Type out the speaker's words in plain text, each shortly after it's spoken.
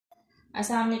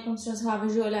Assalamu alaikum students, how are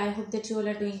you all? I hope that you all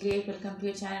are doing great. Welcome to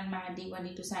your channel, my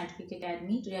D1D2 Scientific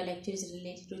Academy. Today our lecture is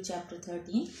related to chapter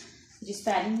 13, which is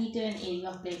perimeter and area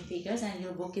of plane figures, and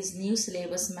your book is New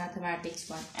Syllabus Mathematics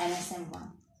 1,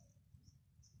 NSM1.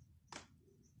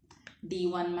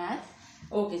 D1 Math.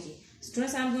 Okay, ji.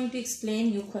 Students, I am going to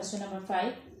explain you question number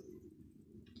 5.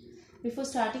 Before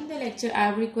starting the lecture, I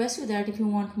would request you that if you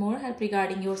want more help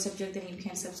regarding your subject, then you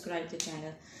can subscribe to the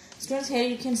channel. Students, here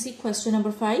you can see question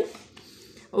number 5.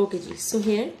 Okay, so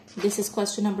here this is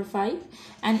question number 5,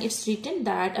 and it's written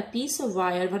that a piece of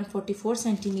wire 144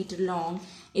 centimeter long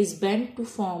is bent to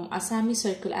form a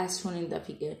semicircle as shown in the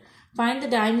figure. Find the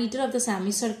diameter of the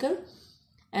semicircle,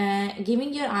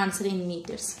 giving your answer in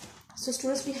meters. So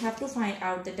students, we have to find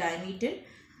out the diameter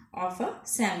of a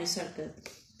semicircle.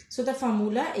 So the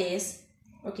formula is,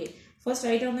 okay, first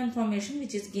write down the information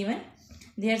which is given.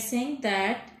 They are saying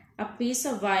that a piece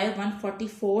of wire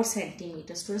 144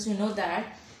 centimeters. Students, you know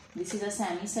that this is a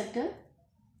semicircle.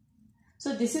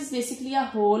 So this is basically a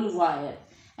whole wire,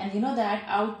 and you know that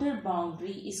outer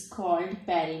boundary is called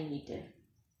perimeter.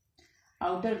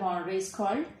 Outer boundary is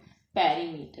called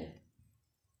perimeter.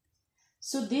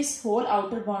 So this whole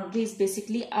outer boundary is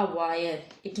basically a wire.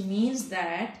 It means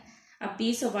that a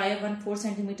piece of wire 144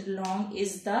 centimeter long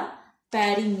is the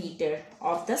perimeter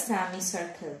of the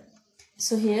semicircle.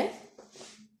 So here,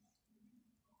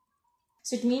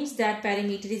 so it means that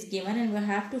perimeter is given, and we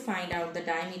have to find out the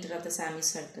diameter of the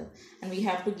semicircle, and we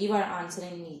have to give our answer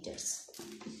in meters.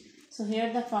 So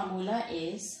here the formula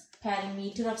is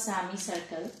perimeter of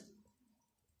semicircle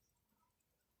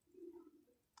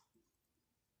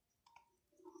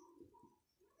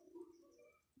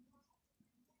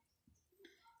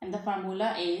and the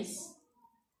formula is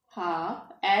half,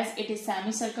 as it is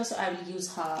semicircle, so I will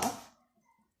use half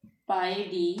pi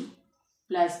d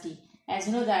plus d. As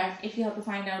you know that if you have to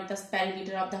find out the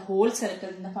perimeter of the whole circle,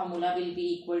 then the formula will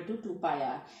be equal to 2 pi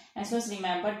r. And so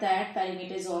remember that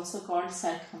perimeter is also called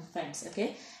circumference.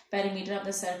 Okay, perimeter of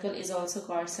the circle is also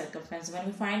called circumference. When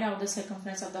we find out the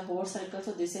circumference of the whole circle,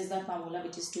 so this is the formula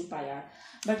which is 2 pi r.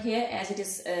 But here, as it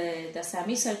is the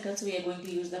semicircle, so we are going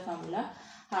to use the formula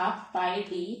half pi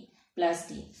d plus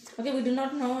d. Okay, we do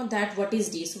not know that what is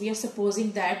d, so we are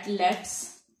supposing that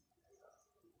let's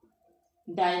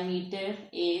diameter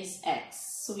is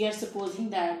x. So we are supposing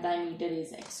that diameter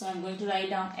is x. So I am going to write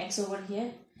down x over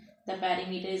here. The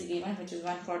perimeter is given, which is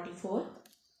 144,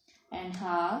 and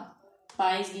half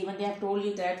pi is given. They have told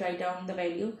you that write down the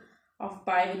value of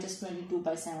pi, which is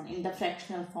 22/7 in the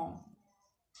fractional form,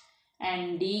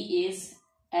 and d is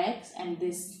x, and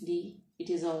this d, it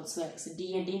is also x.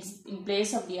 D and d, in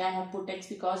place of d I have put x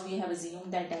because we have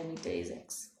assumed that diameter is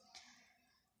x.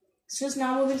 So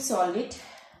now we will solve it.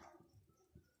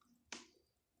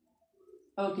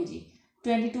 Okay ji,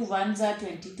 22 ones are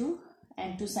 22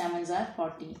 and 2 sevens are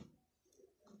 14.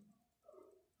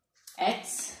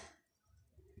 X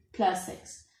plus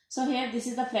x. So here this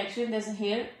is the fraction.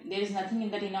 There is nothing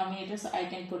in the denominator, so I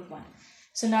can put 1.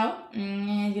 So now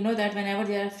you know that whenever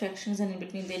there are fractions and in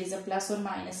between there is a plus or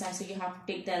minus sign, so you have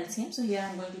to take the LCM. So here I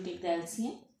am going to take the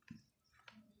LCM.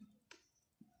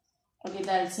 Okay,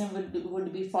 the LCM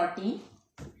would be 14.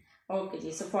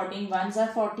 Okay, so 14 ones are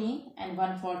 14 and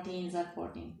 1 14s are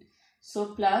 14.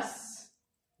 So plus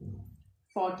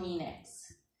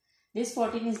 14x. This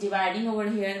 14 is dividing over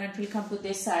here. When it will come to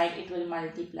this side, it will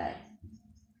multiply.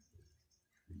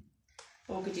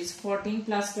 Okay, so 14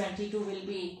 plus 22 will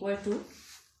be equal to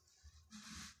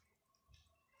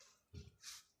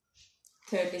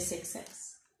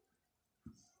 36x.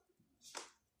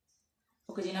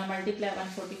 Okay, now multiply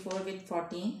 144 with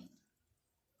 14.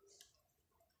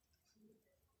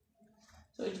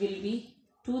 So it will be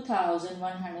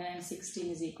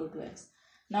 2116 is equal to x.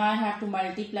 Now I have to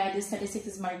multiply this. 36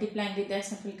 is multiplying with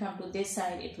x, and it will come to this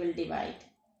side, it will divide.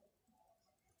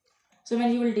 So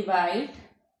when you will divide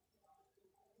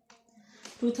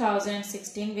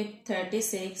 2016 with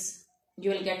 36, you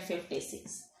will get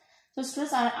 56. So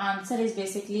students, our answer is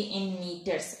basically in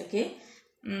meters, okay,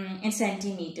 in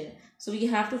centimeter. So we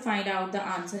have to find out the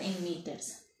answer in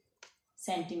meters,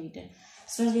 centimeter.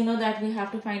 So we know that we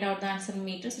have to find out the answer in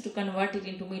meters. So to convert it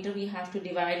into meter, we have to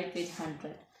divide it with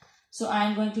 100. So I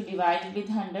am going to divide it with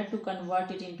 100 to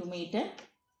convert it into meter.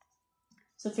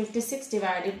 So 56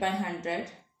 divided by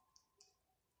 100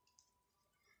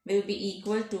 will be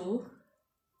equal to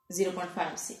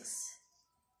 0.56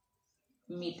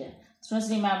 meter. So let's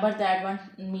remember that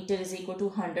 1 meter is equal to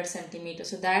 100 centimeters.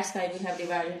 So that's why we have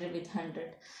divided it with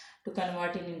 100 to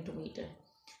convert it into meter.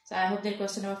 So I hope that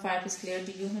question number 5 is clear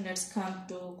to you. And let's come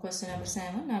to question number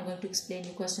 7. I'm going to explain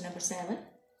you question number 7.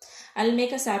 I'll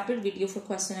make a separate video for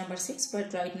question number 6,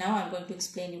 but right now I'm going to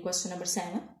explain you question number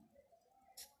 7.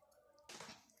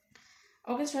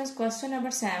 Okay students, question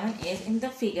number 7 is, in the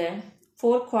figure,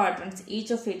 4 quadrants,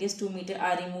 each of radius 2 meter,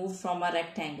 are removed from a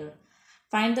rectangle.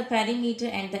 Find the perimeter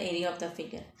and the area of the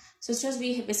figure. So students,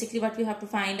 what we have to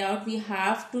find out, we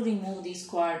have to remove these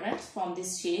quadrants from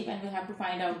this shape, and we have to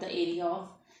find out the area of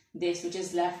this, which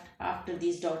is left after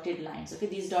these dotted lines. Okay,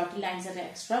 these dotted lines are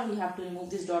extra. We have to remove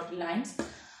these dotted lines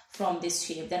from this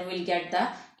shape. Then we'll get the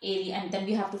area, and then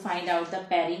we have to find out the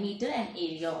perimeter and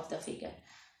area of the figure.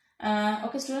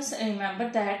 Okay students, remember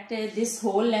that this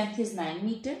whole length is 9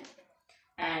 meter,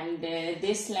 and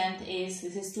this length is,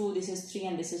 this is 2, this is 3,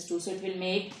 and this is 2. So it will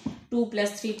make 2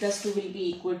 plus 3 plus 2 will be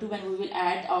equal to, when we will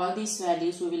add all these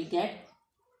values, we will get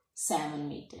 7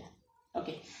 meter.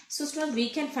 Okay, so students, we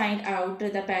can find out the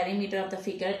perimeter of the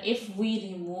figure if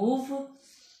we remove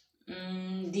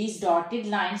these dotted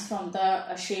lines from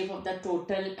the shape of the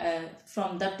total,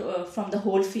 from the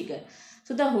whole figure.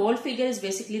 So the whole figure is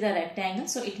basically the rectangle.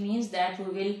 So it means that we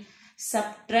will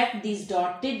subtract these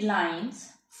dotted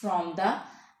lines from the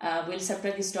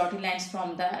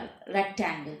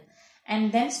rectangle.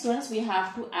 And then students, we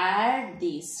have to add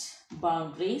these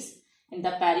boundaries in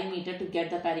the perimeter to get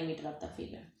the perimeter of the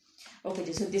figure.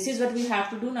 Okay, so this is what we have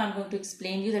to do. Now I'm going to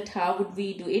explain you that how would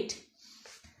we do it.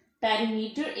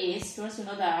 Perimeter is, students, you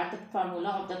know that the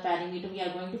formula of the perimeter, we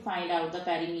are going to find out the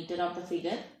perimeter of the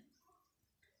figure.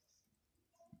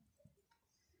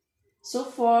 So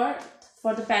for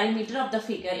the perimeter of the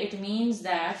figure, it means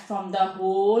that from the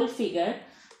whole figure,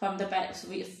 we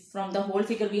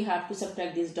have to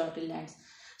subtract these dotted lines.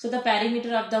 So the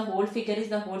perimeter of the whole figure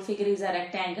is a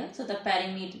rectangle. So the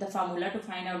perimeter, the formula to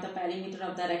find out the perimeter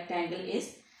of the rectangle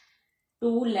is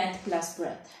 2 length plus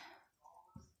breadth.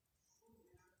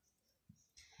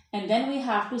 And then we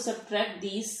have to subtract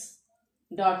these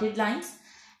dotted lines.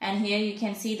 And here you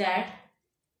can see that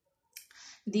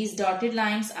these dotted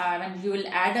lines are, when you will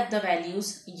add up the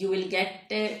values, you will get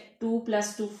 2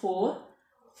 plus 2, 4,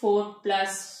 4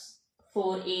 plus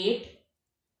 4, 8,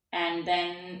 and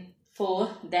then 4,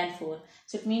 then 4.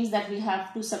 So it means that we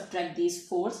have to subtract these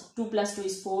 4s. 2 plus 2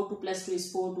 is 4, 2 plus 2 is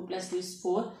 4, 2 plus 2 is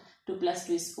 4, 2 plus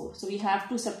 2 is 4. So we have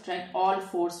to subtract all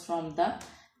 4s from the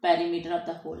perimeter of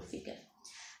the whole figure.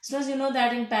 So as you know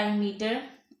that in perimeter,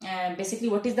 basically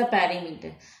what is the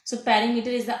perimeter? So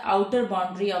perimeter is the outer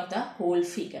boundary of the whole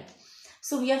figure.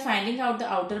 So we are finding out the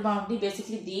outer boundary.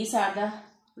 Basically these are the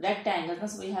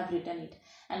rectangles, so we have written it,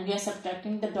 and we are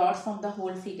subtracting the dots from the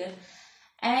whole figure.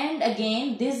 And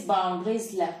again this boundary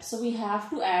is left, so we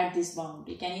have to add this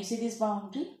boundary. Can you see this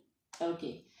boundary?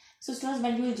 Okay, so students,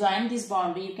 when you join this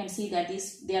boundary, you can see that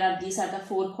these are the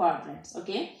 4 quadrants.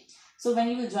 Okay, so when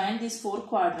you will join these 4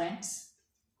 quadrants,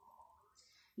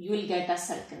 you will get a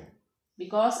circle,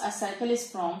 because a circle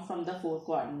is formed from the 4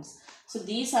 quadrants. So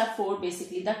these are 4,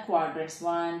 basically the quadrants,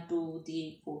 1, 2,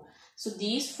 3, 4. So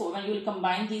these 4, when you will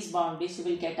combine these boundaries, you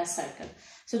will get a circle.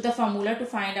 So the formula to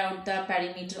find out the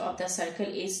perimeter of the circle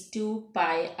is 2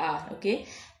 pi r. Okay,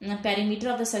 and the perimeter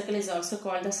of the circle is also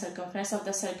called the circumference of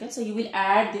the circle. So you will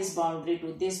add this boundary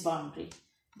to this boundary,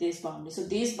 this boundary. So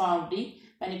this boundary,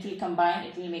 when it will combine,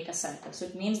 it will make a circle. So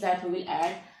it means that we will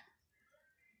add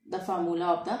the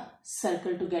formula of the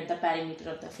circle to get the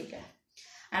perimeter of the figure.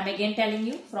 I am again telling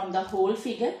you, from the whole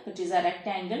figure, which is a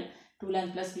rectangle, 2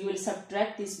 length plus, we will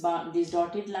subtract these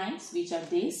dotted lines, which are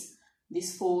these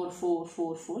 4, 4,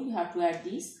 4, 4. You have to add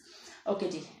these.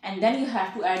 Okay, and then you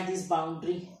have to add this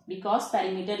boundary, because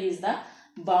perimeter is the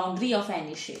boundary of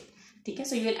any shape. Okay,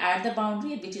 so you will add the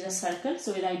boundary, which is a circle.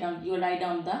 So you write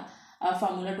down the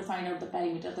formula to find out the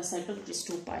perimeter of the circle, which is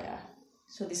 2 pi r.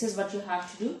 So this is what you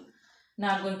have to do.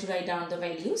 Now I'm going to write down the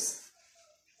values.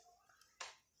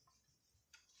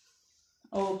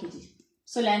 Okay,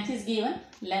 so length is given,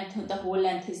 the whole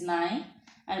length is 9,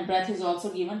 and breadth is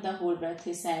also given, the whole breadth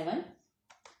is 7.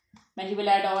 When you will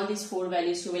add all these 4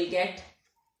 values, you will get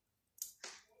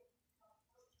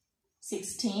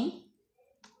 16,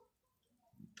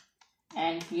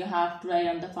 and you have to write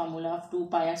down the formula of 2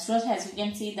 pi r. So as you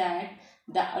can see that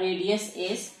the radius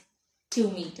is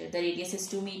 2 meter. The radius is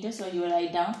 2 meters, so you will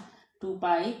write down 2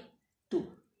 pi 2.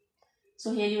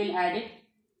 So here you will add it.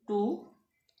 2,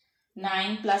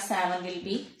 9 plus 7 will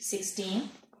be 16,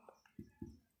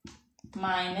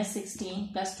 minus 16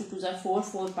 plus 2 2s are 4,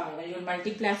 4 pi. When you will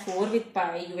multiply 4 with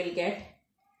pi, you will get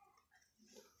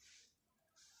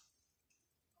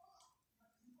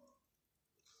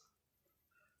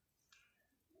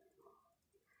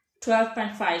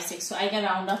 12.56. So I can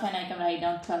round off and I can write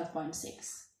down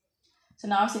 12.6. So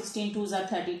now 16 2s are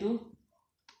 32,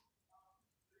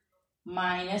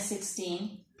 minus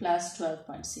 16 plus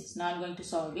 12.6. Now I'm going to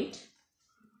solve it.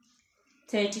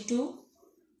 32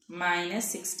 minus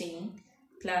 16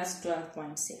 plus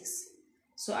 12.6.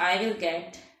 So I will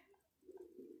get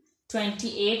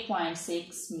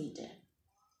 28.6 meter.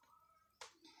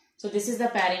 So this is the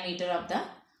perimeter of the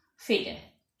figure.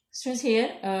 Students,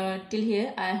 here till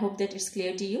here I hope that it's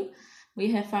clear to you.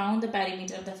 We have found the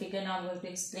perimeter of the figure. Now I'm going to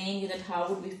explain you that how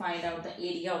would we find out the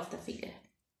area of the figure.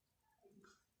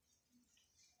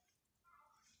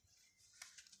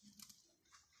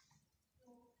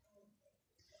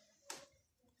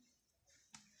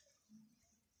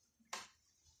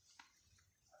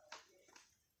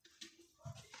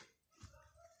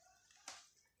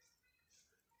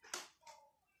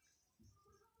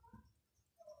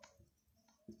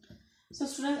 So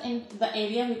students, in the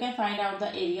area we can find out the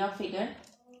area of figure.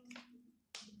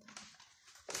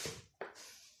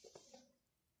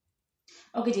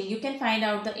 Okay, you can find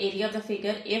out the area of the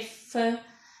figure if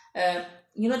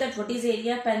you know that what is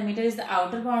area. Perimeter is the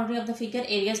outer boundary of the figure.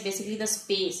 Area is basically the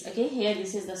space. Okay, here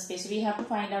this is the space. We have to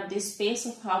find out this space.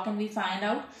 So how can we find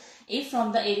out? If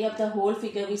from the area of the whole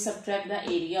figure we subtract the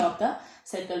area of the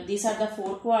circle. These are the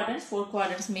four quadrants. Four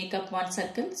quadrants make up one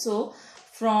circle. So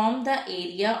from the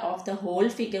area of the whole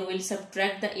figure, we'll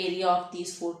subtract the area of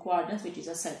these four quadrants, which is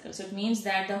a circle. So it means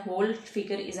that the whole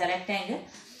figure is a rectangle.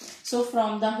 So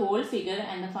from the whole figure,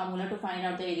 and the formula to find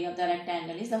out the area of the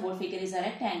rectangle is, the whole figure is a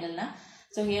rectangle now.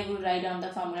 So here we'll write down the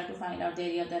formula to find out the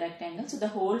area of the rectangle. So the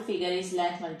whole figure is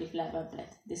length multiplied by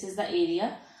breadth. This is the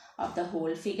area of the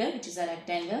whole figure, which is a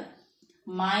rectangle,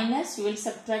 minus we will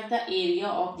subtract the area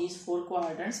of these four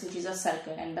quadrants, which is a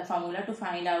circle, and the formula to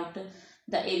find out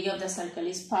the area of the circle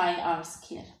is pi r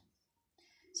square.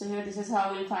 So here this is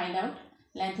how we'll find out.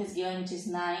 Length is given, which is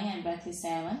 9, and breadth is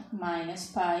 7, minus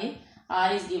pi.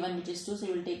 R is given, which is 2, so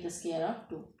we will take the square of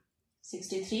 2.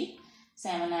 63,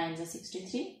 7 9 is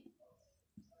 63.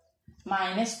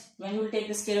 Minus, when you will take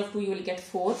the square of 2, you will get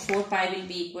 4. 4 pi will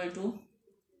be equal to,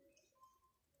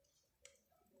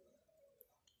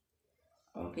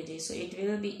 okay, so it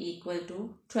will be equal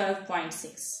to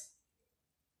 12.6.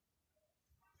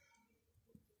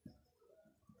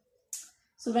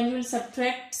 So when you will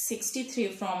subtract 63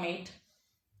 from it,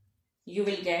 you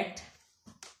will get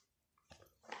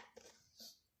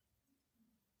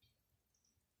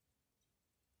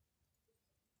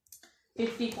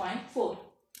 50.4.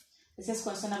 This is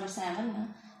question number 7.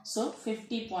 So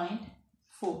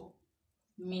 50.4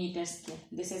 meter square.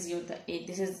 This is your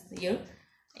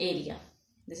area.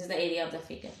 This is the area of the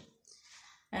figure.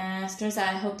 Students,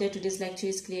 I hope that today's lecture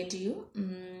is clear to you.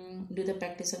 Do the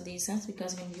practice of these ones,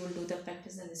 because when you will do the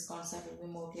practice, then this concept will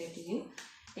be more clear to you.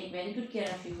 Take very good care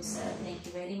of yourself. Thank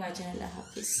you very much, and Allah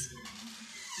Hafiz.